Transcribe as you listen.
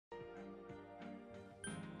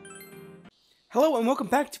Hello and welcome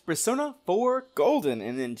back to Persona 4 Golden,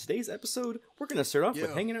 and in today's episode, we're gonna start off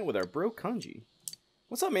with hanging out with our bro Kanji.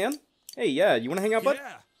 What's up, man? Hey, yeah, you wanna hang out, bud?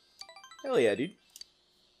 Yeah. Hell yeah, dude.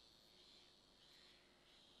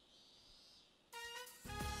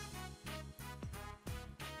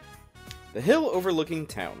 The hill overlooking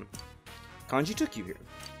town. Kanji took you here.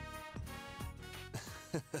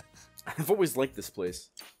 I've always liked this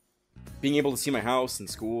place. Being able to see my house and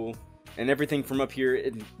school, and everything from up here,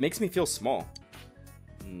 it makes me feel small.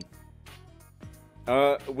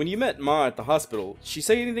 When you met Ma at the hospital, she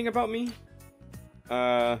say anything about me?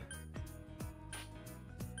 Man,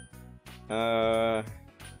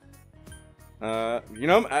 I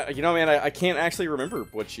can't actually remember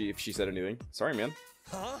if she said anything. Sorry, man.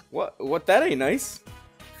 Huh? What, that ain't nice.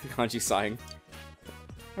 Kanji sighing.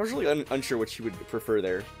 I was really unsure what she would prefer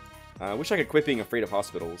there. Wish I could quit being afraid of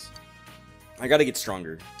hospitals. I gotta get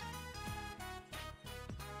stronger.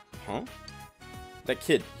 Huh? That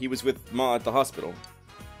kid, he was with Ma at the hospital.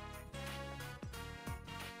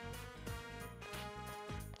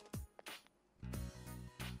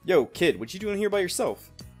 Yo, kid, what you doing here by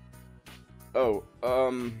yourself? Oh,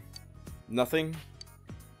 nothing?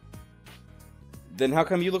 Then how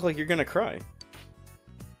come you look like you're gonna cry?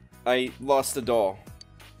 I lost a doll.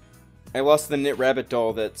 I lost the knit rabbit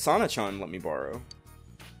doll that Sana-chan let me borrow.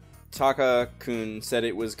 Taka-kun said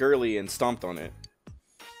it was girly and stomped on it.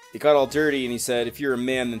 It got all dirty and he said, if you're a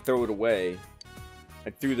man, then throw it away. I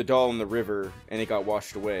threw the doll in the river and it got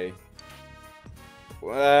washed away.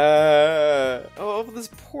 Oh, this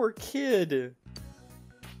poor kid.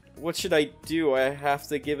 What should I do? I have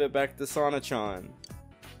to give it back to Sana-chan.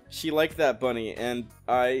 She liked that bunny and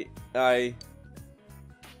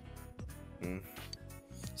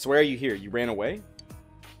So why are you here? You ran away?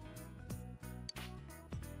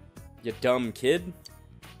 You dumb kid?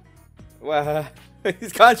 Well,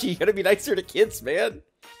 Kanji, you gotta be nicer to kids, man.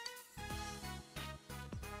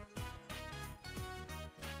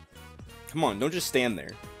 Come on, don't just stand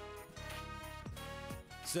there.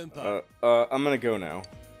 Senpai. I'm gonna go now.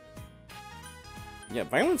 Yeah,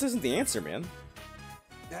 violence isn't the answer, man.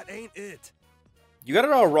 That ain't it. You got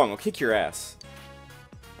it all wrong. I'll kick your ass.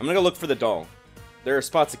 I'm gonna go look for the doll. There are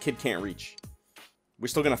spots a kid can't reach. We're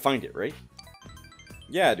still gonna find it, right?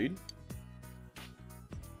 Yeah, dude.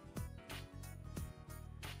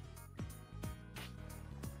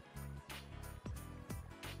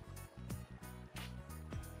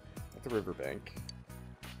 At the riverbank.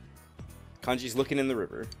 Kanji's looking in the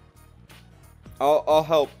river. I'll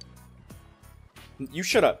help. You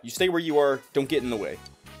shut up. You stay where you are. Don't get in the way.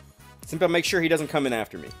 Senpai, make sure he doesn't come in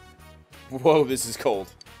after me. Whoa, this is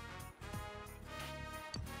cold.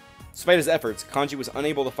 Despite his efforts, Kanji was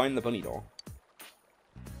unable to find the bunny doll.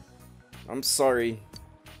 I'm sorry.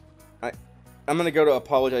 I'm gonna go to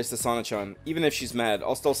apologize to Sana-chan. Even if she's mad,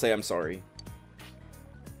 I'll still say I'm sorry.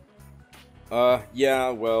 Yeah,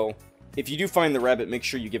 well, if you do find the rabbit, make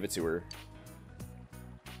sure you give it to her.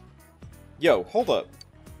 Yo, hold up.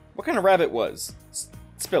 What kind of rabbit was?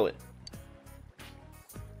 Spill it.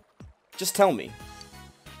 Just tell me.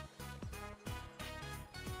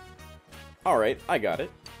 Alright, I got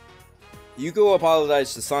it. You go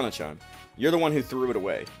apologize to Sana-chan. You're the one who threw it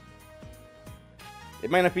away. It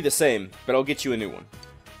might not be the same, but I'll get you a new one.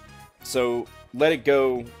 So, let it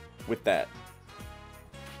go with that.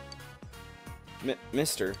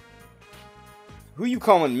 Mister? Who you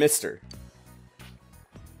calling Mister?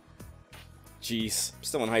 Jeez, I'm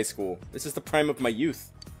still in high school. This is the prime of my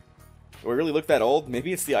youth. Do I really look that old?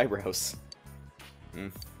 Maybe it's the eyebrows.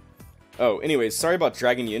 Oh, anyways, sorry about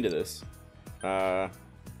dragging you into this. Yeah,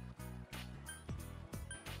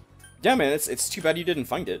 man, it's too bad you didn't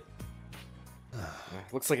find it.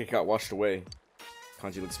 Looks like it got washed away.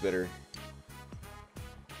 Kanji looks bitter.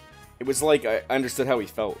 It was like I understood how he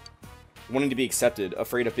felt. Wanting to be accepted,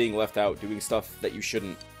 afraid of being left out, doing stuff that you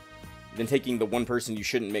shouldn't. Then taking the one person you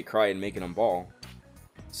shouldn't make cry and making him bawl.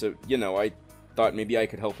 So, you know, I thought maybe I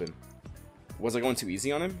could help him. Was I going too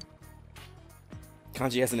easy on him?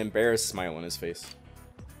 Kanji has an embarrassed smile on his face.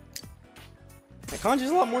 And Kanji's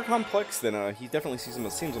a lot more complex than he definitely seems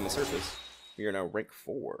on the surface. We are now rank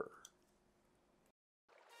 4.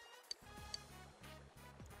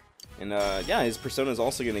 And yeah, his persona is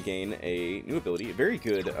also going to gain a new ability, a very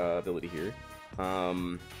good ability here.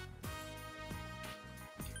 Probably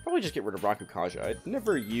just get rid of Rakukaja.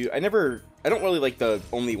 I don't really like the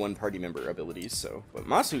only one party member abilities, so. But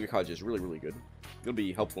Masuga Kaja is really, really good. It'll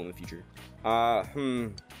be helpful in the future. Gah,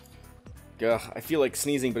 I feel like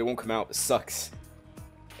sneezing, but it won't come out. It sucks.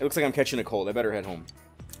 It looks like I'm catching a cold. I better head home.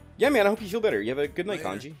 Yeah, man, I hope you feel better. You have a good night,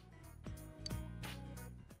 Kanji.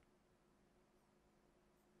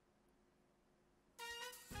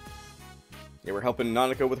 Yeah, we're helping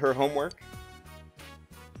Nanako with her homework.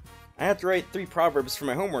 I have to write 3 proverbs for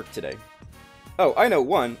my homework today. Oh, I know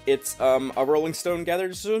one. It's, a rolling stone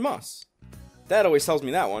gathers to moss. Dad always tells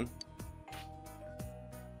me that one.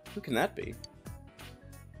 Who can that be?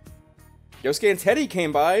 Yosuke and Teddy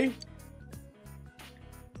came by!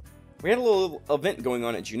 We had a little event going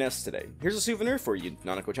on at Junes today. Here's a souvenir for you,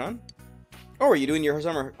 Nanako-chan. Oh, are you doing your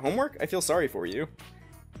summer homework? I feel sorry for you.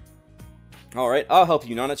 Alright, I'll help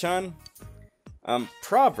you, Nana-chan.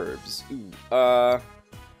 Proverbs. Ooh, I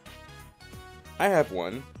have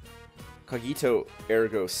one. Cogito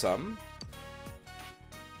ergo sum.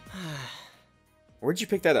 Where'd you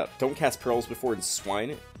pick that up? Don't cast pearls before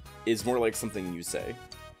swine is more like something you say.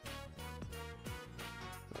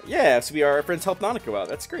 Yeah, so our friends help Nanako out.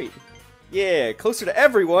 That's great. Yeah, closer to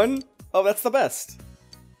everyone. Oh, that's the best.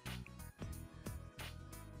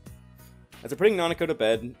 After putting Nanako to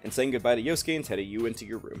bed and saying goodbye to Yosuke and Teddy, you went to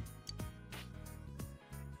your room.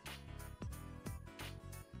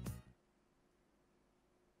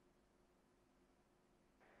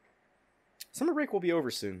 Summer break will be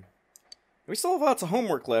over soon. We still have lots of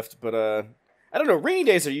homework left, but, I don't know, rainy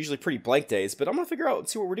days are usually pretty blank days, but I'm gonna figure out and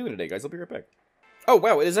see what we're doing today, guys. I'll be right back. Oh,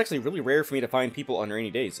 wow, it is actually really rare for me to find people on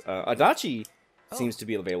rainy days. Adachi seems to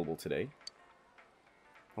be available today.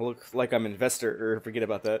 I'll look like I'm an investor, or forget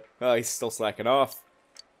about that. Oh, he's still slacking off.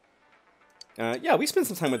 Yeah, we spent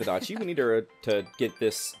some time with Adachi. We need her to get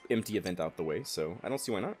this empty event out the way, so I don't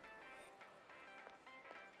see why not.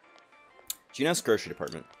 Junes grocery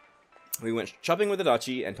department. We went shopping with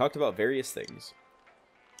Adachi and talked about various things.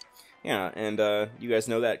 Yeah, and you guys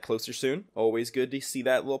know that closer soon. Always good to see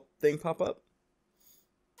that little thing pop up.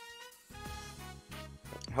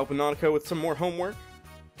 Helping Nanako with some more homework.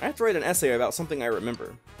 I have to write an essay about something I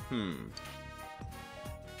remember.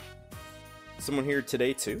 Someone here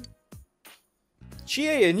today too?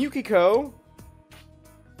 Chie and Yukiko!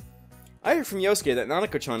 I heard from Yosuke that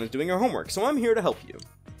Nanako-chan is doing her homework, so I'm here to help you.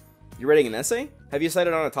 You writing an essay? Have you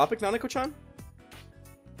decided on a topic, Nanako-chan?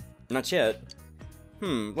 Not yet.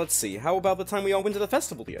 Let's see. How about the time we all went to the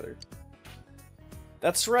festival together?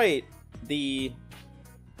 That's right. The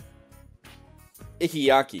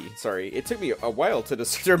Ikiyaki. Sorry, it took me a while to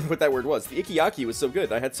determine what that word was. The Ikiyaki was so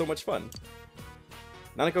good. I had so much fun.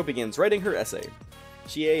 Nanako begins writing her essay.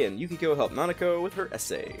 Chie and Yukiko help Nanako with her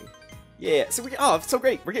essay. Yeah, so it's so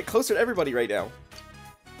great. We're getting closer to everybody right now.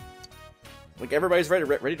 Like, everybody's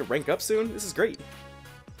ready to rank up soon? This is great.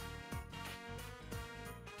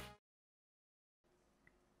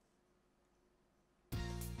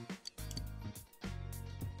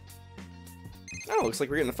 Oh, looks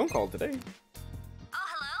like we're getting a phone call today. Oh,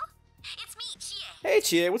 hello? It's me, Chie. Hey,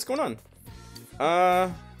 Chie, what's going on?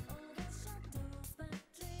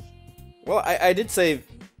 Well, I did say...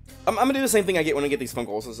 I'm gonna do the same thing I get when I get these phone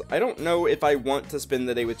calls. Is I don't know if I want to spend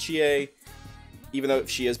the day with Chie, even though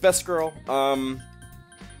she is best girl.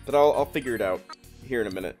 But I'll figure it out here in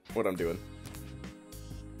a minute, what I'm doing.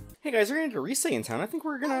 Hey guys, we're going to Rise in town. I think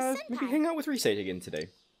we're gonna maybe hang out with Rise again today.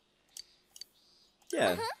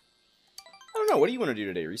 Yeah. I don't know, what do you want to do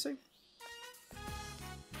today, Rise?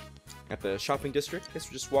 At the shopping district? Guess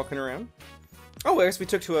we're just walking around. Oh, I guess we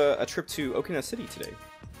took to a trip to Okina City today.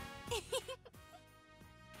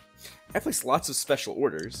 I placed lots of special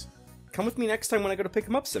orders. Come with me next time when I go to pick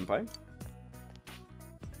them up, senpai.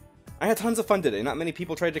 I had tons of fun today. Not many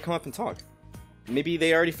people tried to come up and talk. Maybe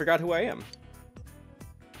they already forgot who I am.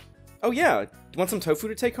 Oh yeah, do you want some tofu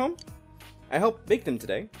to take home? I helped bake them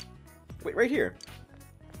today. Wait, right here.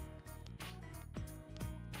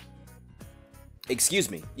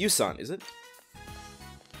 Excuse me, Yusan, is it?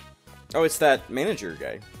 Oh, it's that manager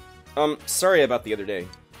guy. Sorry about the other day.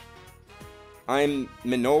 I'm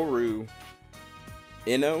Minoru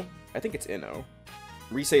Ino? I think it's Ino.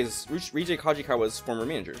 Rije Kajikawa's former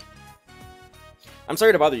manager. I'm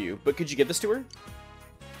sorry to bother you, but could you give this to her?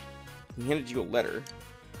 He handed you a letter.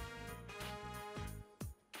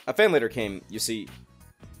 A fan letter came, you see.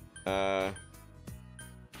 Why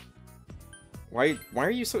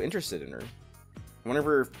are you so interested in her? One of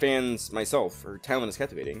her fans, myself, her talent is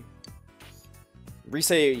captivating.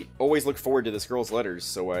 Rise always looked forward to this girl's letters,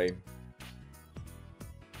 so I...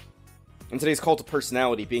 In today's cult of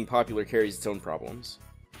personality, being popular carries its own problems.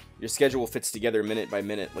 Your schedule fits together minute by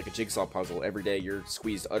minute like a jigsaw puzzle. Every day you're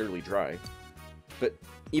squeezed utterly dry. But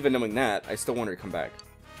even knowing that, I still want her to come back.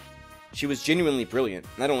 She was genuinely brilliant.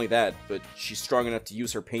 Not only that, but she's strong enough to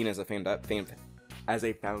use her pain as a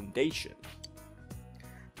foundation.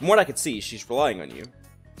 From what I could see, she's relying on you.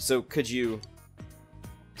 So could you...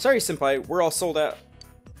 Sorry, senpai, we're all sold out.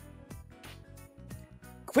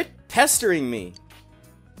 Quit pestering me!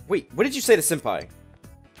 Wait, what did you say to senpai?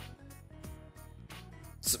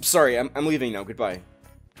 Sorry, I'm leaving now. Goodbye.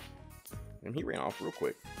 And he ran off real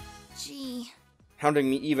quick. Gee. Hounding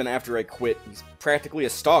me even after I quit. He's practically a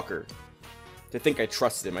stalker. To think I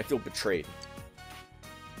trusted him, I feel betrayed.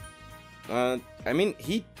 I mean,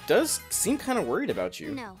 he does seem kind of worried about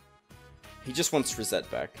you. No. He just wants Rosette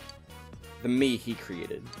back. The me he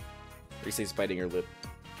created. Rise's biting her lip.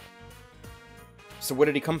 So what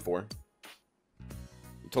did he come for?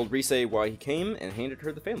 He told Rise why he came and handed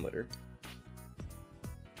her the fan letter.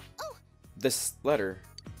 Oh. This letter.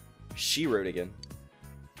 She wrote again.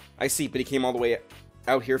 I see, but he came all the way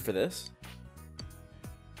out here for this?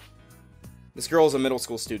 This girl is a middle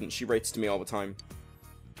school student. She writes to me all the time.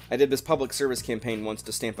 I did this public service campaign once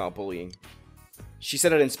to stamp out bullying. She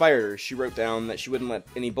said it inspired her. She wrote down that she wouldn't let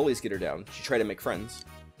any bullies get her down. She tried to make friends.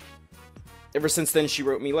 Ever since then, she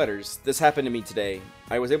wrote me letters. This happened to me today.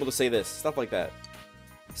 I was able to say this, stuff like that.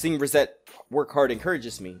 Seeing Rosette work hard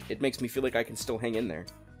encourages me. It makes me feel like I can still hang in there.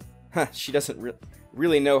 Huh, she doesn't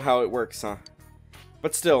really know how it works, huh?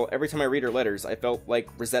 But still, every time I read her letters, I felt like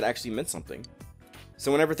Rosette actually meant something.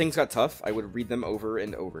 So whenever things got tough, I would read them over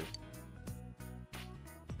and over.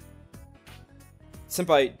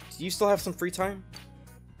 Senpai, do you still have some free time?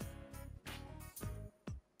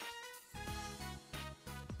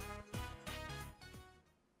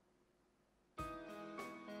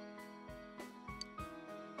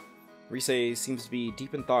 Rise seems to be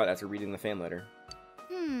deep in thought after reading the fan letter.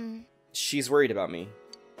 She's worried about me.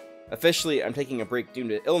 Officially, I'm taking a break due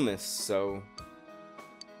to illness, so...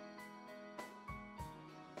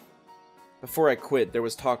 Before I quit, there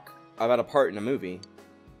was talk about a part in a movie.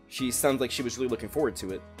 She sounds like she was really looking forward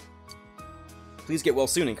to it. Please get well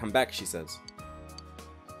soon and come back, she says.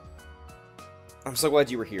 I'm so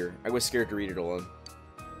glad you were here. I was scared to read it alone.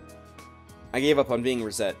 I gave up on being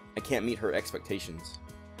Rosette. I can't meet her expectations.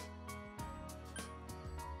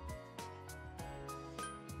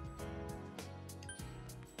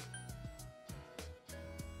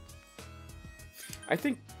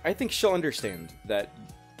 I think she'll understand that.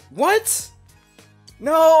 What?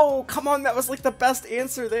 No, come on, that was like the best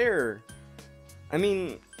answer there. I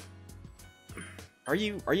mean, are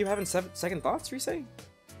you having second thoughts, Rise?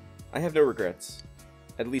 I have no regrets.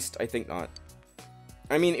 At least I think not.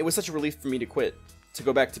 I mean, it was such a relief for me to quit, to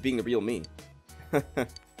go back to being the real me.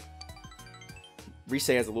 Rise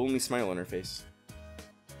has a lonely smile on her face.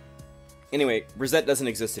 Anyway, Rosette doesn't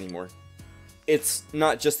exist anymore. It's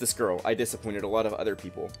not just this girl. I disappointed a lot of other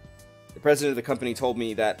people. The president of the company told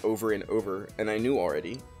me that over and over, and I knew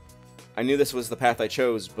already. I knew this was the path I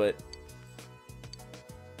chose, but...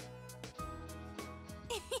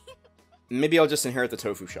 Maybe I'll just inherit the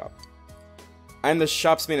tofu shop. I'm the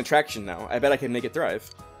shop's main attraction now. I bet I can make it thrive.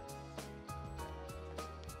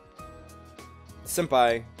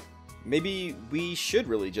 Senpai, maybe we should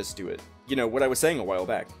really just do it. You know, what I was saying a while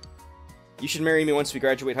back. You should marry me once we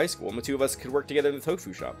graduate high school, and the two of us could work together in the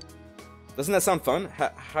tofu shop. Doesn't that sound fun?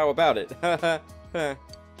 How about it? I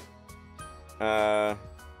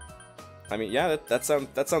mean, yeah, that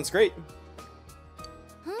sounds great.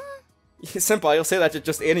 Huh? Senpai, you'll say that to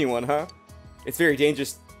just anyone, huh? It's very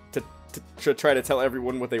dangerous to try to tell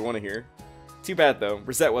everyone what they want to hear. Too bad, though.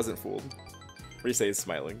 Rosette wasn't fooled. Rise is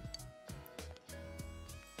smiling.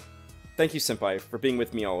 Thank you, Senpai, for being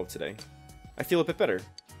with me all of today. I feel a bit better.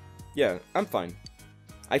 Yeah, I'm fine.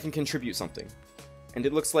 I can contribute something. And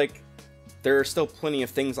it looks like there are still plenty of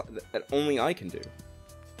things that only I can do.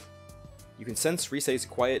 You can sense Rise's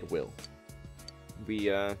quiet will. We,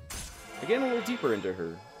 again, a little deeper into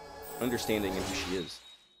her understanding of who she is.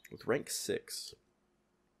 With rank 6.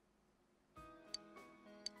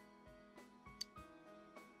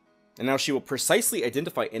 And now she will precisely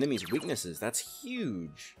identify enemies' weaknesses. That's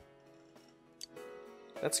huge.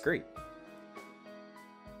 That's great.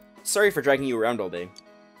 Sorry for dragging you around all day.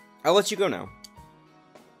 I'll let you go now.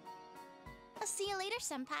 I'll see you later,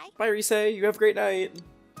 Senpai. Bye, Rise. You have a great night.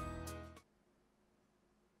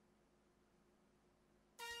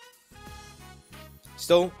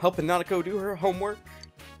 Still helping Nanako do her homework?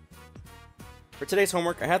 For today's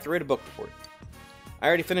homework, I have to write a book report. I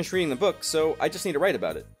already finished reading the book, so I just need to write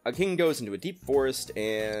about it. A king goes into a deep forest,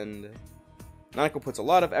 and Nanako puts a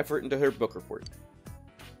lot of effort into her book report.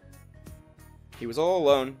 He was all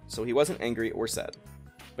alone, so he wasn't angry or sad.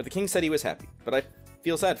 But the king said he was happy, but I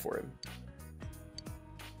feel sad for him.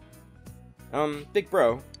 Big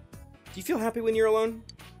bro, do you feel happy when you're alone?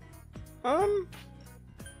 I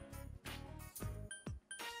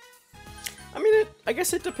mean, I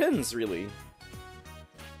guess it depends, really.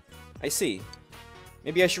 I see.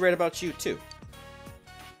 Maybe I should write about you, too.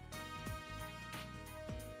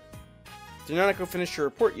 After Nanako finished her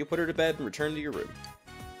report, you put her to bed and return to your room.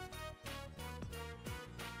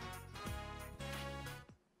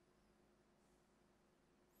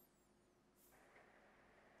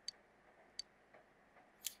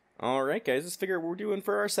 Alright, guys, let's figure out what we're doing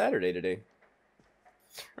for our Saturday today.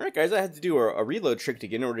 Alright, guys, I had to do a reload trick to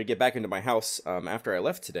get in order to get back into my house after I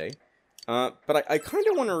left today. But I kind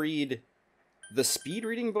of want to read the speed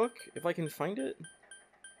reading book, if I can find it.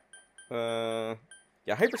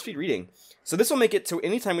 Yeah, hyperspeed reading. So this will make it so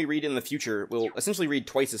anytime we read in the future, we'll essentially read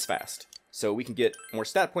twice as fast. So we can get more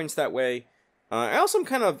stat points that way. I also am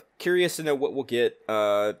kind of curious to know what we'll get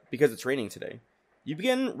because it's raining today. You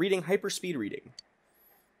begin reading hyperspeed reading.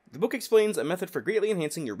 The book explains a method for greatly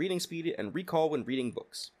enhancing your reading speed and recall when reading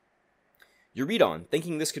books. You read on,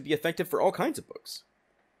 thinking this could be effective for all kinds of books.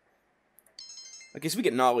 Okay, so we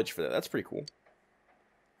get knowledge for that. That's pretty cool.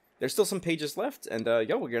 There's still some pages left, and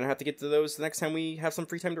yeah, we're gonna have to get to those the next time we have some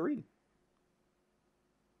free time to read.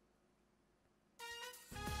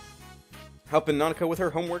 Helping Nanako with her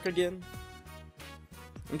homework again.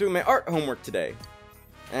 I'm doing my art homework today,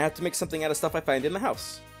 and I have to make something out of stuff I find in the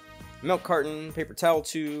house. Milk carton, paper towel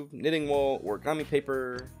tube, knitting wool, origami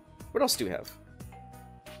paper. What else do we have?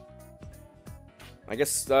 I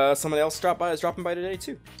guess someone else is dropping by today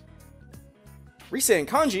too. Rise and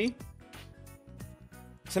Kanji.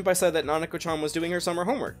 Senpai said that Nanako-chan was doing her summer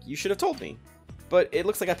homework. You should have told me. But it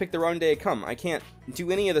looks like I picked the wrong day to come. I can't do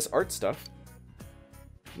any of this art stuff.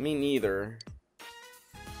 Me neither.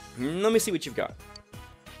 Let me see what you've got.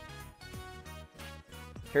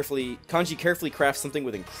 Kanji carefully crafts something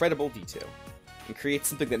with incredible detail. And creates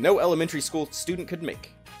something that no elementary school student could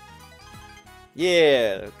make.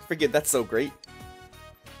 Yeah, forget that's so great.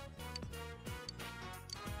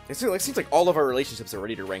 It seems like all of our relationships are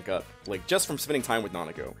ready to rank up, like, just from spending time with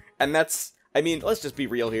Nanako. And that's, I mean, let's just be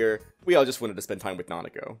real here. We all just wanted to spend time with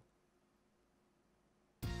Nanako.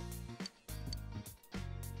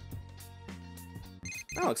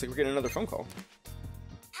 Oh, looks like we're getting another phone call.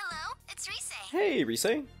 Hello, it's Rise. Hey, Rise.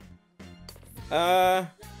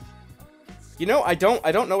 You know, I don't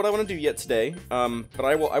know what I want to do yet today. But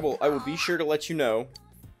I will be sure to let you know,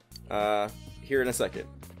 here in a second.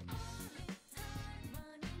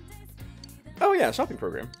 Oh yeah, shopping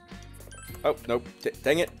program. Oh, nope.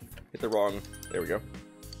 Dang it. Hit the wrong. There we go.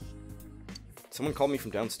 Someone called me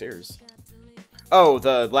from downstairs. Oh,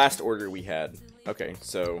 the last order we had. Okay,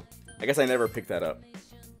 so I guess I never picked that up.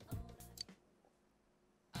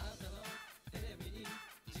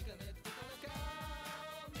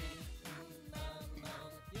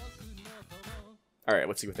 Alright,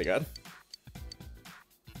 let's see what they got.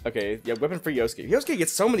 Okay, yeah, weapon for Yosuke. Yosuke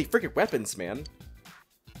gets so many freaking weapons, man.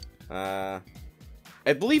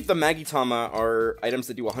 I believe the Magitama are items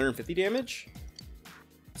that do 150 damage.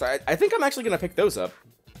 So I think I'm actually going to pick those up.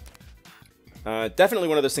 Definitely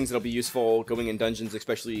one of those things that'll be useful going in dungeons,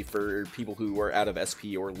 especially for people who are out of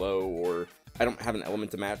SP or low, or I don't have an element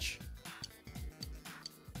to match.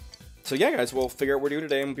 So yeah, guys, we'll figure out what we're doing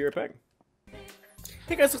today and we'll be right back.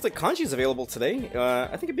 Hey guys, looks like Kanji's available today. I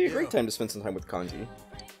think it'd be a great time to spend some time with Kanji.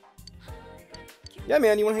 Yeah,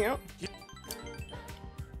 man, you want to hang out?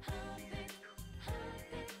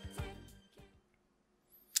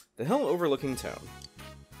 The hill overlooking town.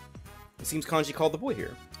 It seems Kanji called the boy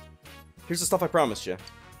here. Here's the stuff I promised you.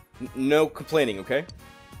 No complaining, okay?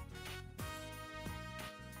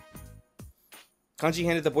 Kanji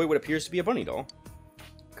handed the boy what appears to be a bunny doll,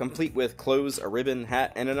 complete with clothes, a ribbon,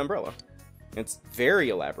 hat, and an umbrella. It's very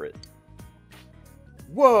elaborate.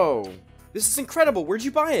 Whoa! This is incredible! Where'd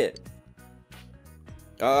you buy it?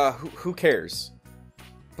 Who cares?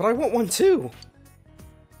 But I want one too!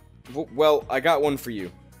 Well, I got one for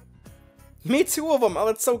you. You made two of them! Oh,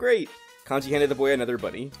 that's so great! Kanji handed the boy another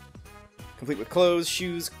bunny, complete with clothes,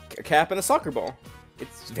 shoes, a cap, and a soccer ball.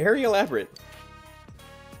 It's very elaborate.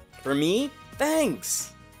 For me?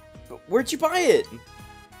 Thanks! But where'd you buy it?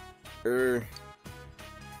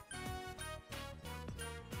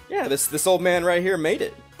 Yeah, this old man right here made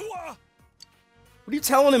it. What are you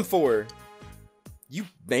telling him for? You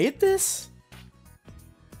made this?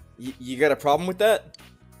 You got a problem with that?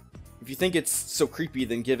 If you think it's so creepy,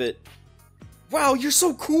 then give it... Wow, you're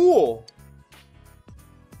so cool!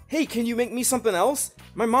 Hey, can you make me something else?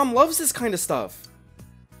 My mom loves this kind of stuff.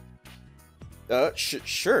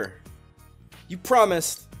 Sure. You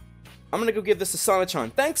promised. I'm gonna go give this to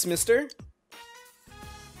Sana-chan. Thanks, mister!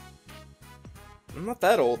 I'm not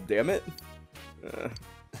that old, damn it.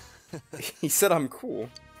 He said I'm cool.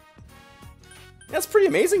 That's pretty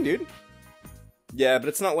amazing, dude. Yeah, but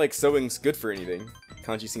it's not like sewing's good for anything.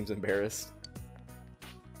 Kanji seems embarrassed.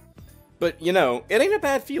 But, you know, it ain't a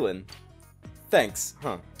bad feeling. Thanks,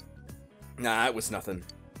 huh? Nah, it was nothing.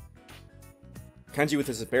 Kanji with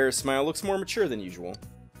his embarrassed smile looks more mature than usual.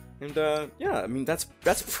 And, yeah, I mean, that's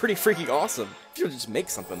pretty freaking awesome. If you just make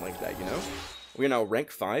something like that, you know? We're now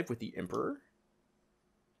rank 5 with the Emperor.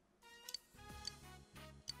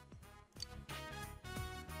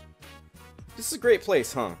 This is a great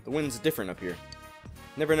place, huh? The wind's different up here.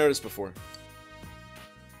 Never noticed before.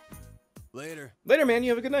 Later. Later, man.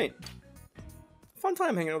 You have a good night. Fun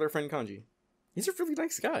time hanging out with our friend Kanji. He's a really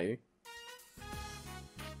nice guy.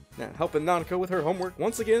 Now, helping Nanako with her homework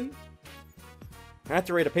once again. I have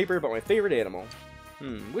to write a paper about my favorite animal.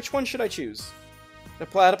 Which one should I choose? The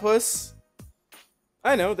platypus?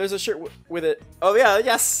 I know, there's a shirt with it. Oh yeah,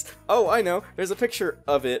 yes! Oh, I know, there's a picture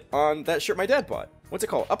of it on that shirt my dad bought. What's it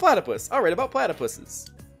called? A platypus. I'll write about platypuses.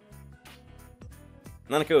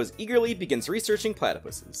 Nanako eagerly begins researching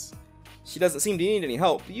platypuses. She doesn't seem to need any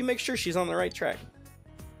help, but you make sure she's on the right track.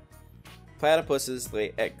 Platypuses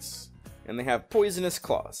lay eggs, and they have poisonous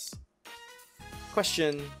claws.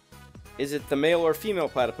 Question: is it the male or female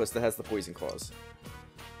platypus that has the poison claws?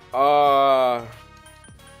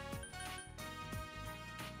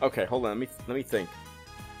 Okay, hold on. Let me think.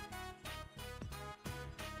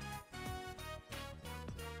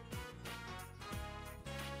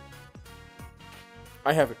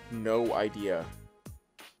 I have no idea.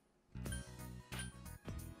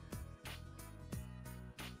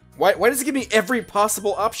 Why does it give me every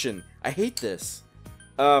possible option? I hate this.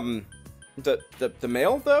 The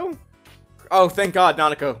male though? Oh, thank God,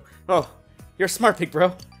 Nanako. Oh, you're smart, big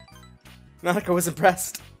bro. Nanako was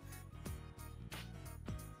impressed.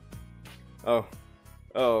 Oh,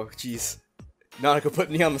 jeez. Nanako put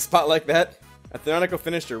me on the spot like that. After Nanako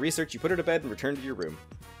finished her research, you put her to bed and returned to your room.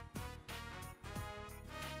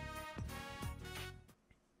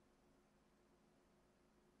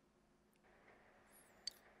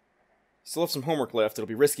 Still have some homework left. It'll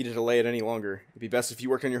be risky to delay it any longer. It'd be best if you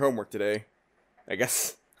work on your homework today. I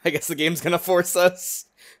guess the game's gonna force us.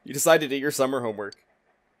 You decide to do your summer homework.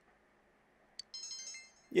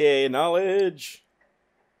 Yay, knowledge!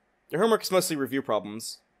 Your homework is mostly review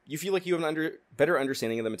problems. You feel like you have an better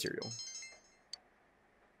understanding of the material.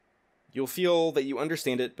 You'll feel that you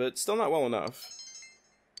understand it, but still not well enough.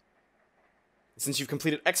 Since you've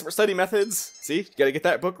completed expert study methods, see? You gotta get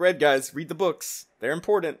that book read, guys. Read the books. They're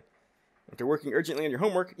important. After working urgently on your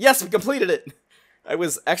homework, yes, we completed it! I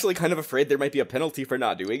was actually kind of afraid there might be a penalty for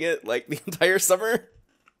not doing it, like, the entire summer.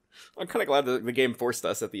 I'm kind of glad the game forced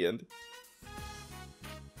us at the end.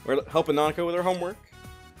 We're helping Nanako with her homework.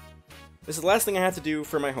 This is the last thing I have to do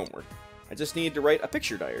for my homework. I just need to write a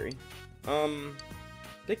picture diary.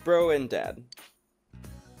 Big Bro and Dad.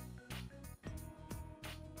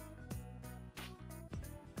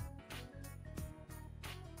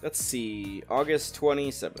 Let's see, August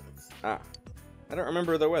 27th. I don't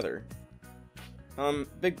remember the weather.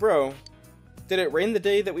 Big Bro, did it rain the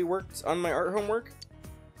day that we worked on my art homework?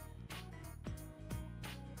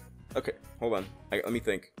 Okay, hold on. Let me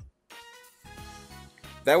think.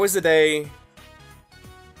 That was the day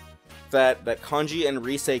that Kanji and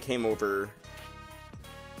Rise came over.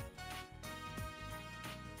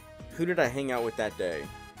 Who did I hang out with that day?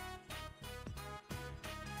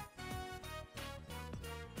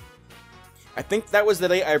 I think that was the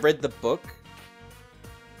day I read the book.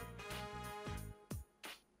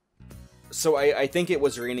 So I think it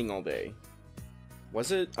was raining all day.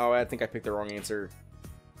 Was it? Oh, I think I picked the wrong answer.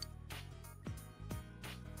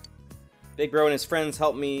 Big Bro and his friends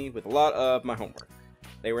helped me with a lot of my homework.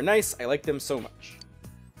 They were nice, I liked them so much.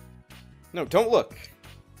 No, don't look.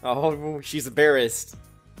 Oh, she's embarrassed.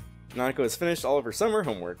 Nanako has finished all of her summer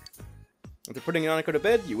homework. After putting Nanako to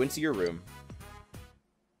bed, you went to your room.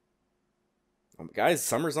 Oh, guys,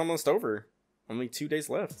 summer's almost over. Only 2 days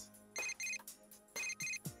left.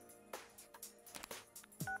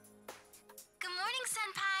 Good morning,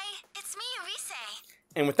 Senpai. It's me, Rise.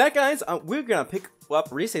 And with that, guys, we're gonna pick up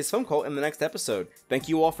Rise's phone call in the next episode. Thank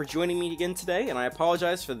you all for joining me again today, and I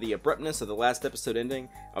apologize for the abruptness of the last episode ending.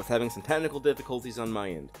 I was having some technical difficulties on my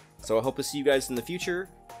end. So I hope to see you guys in the future.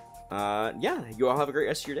 Yeah, you all have a great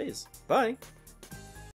rest of your days. Bye!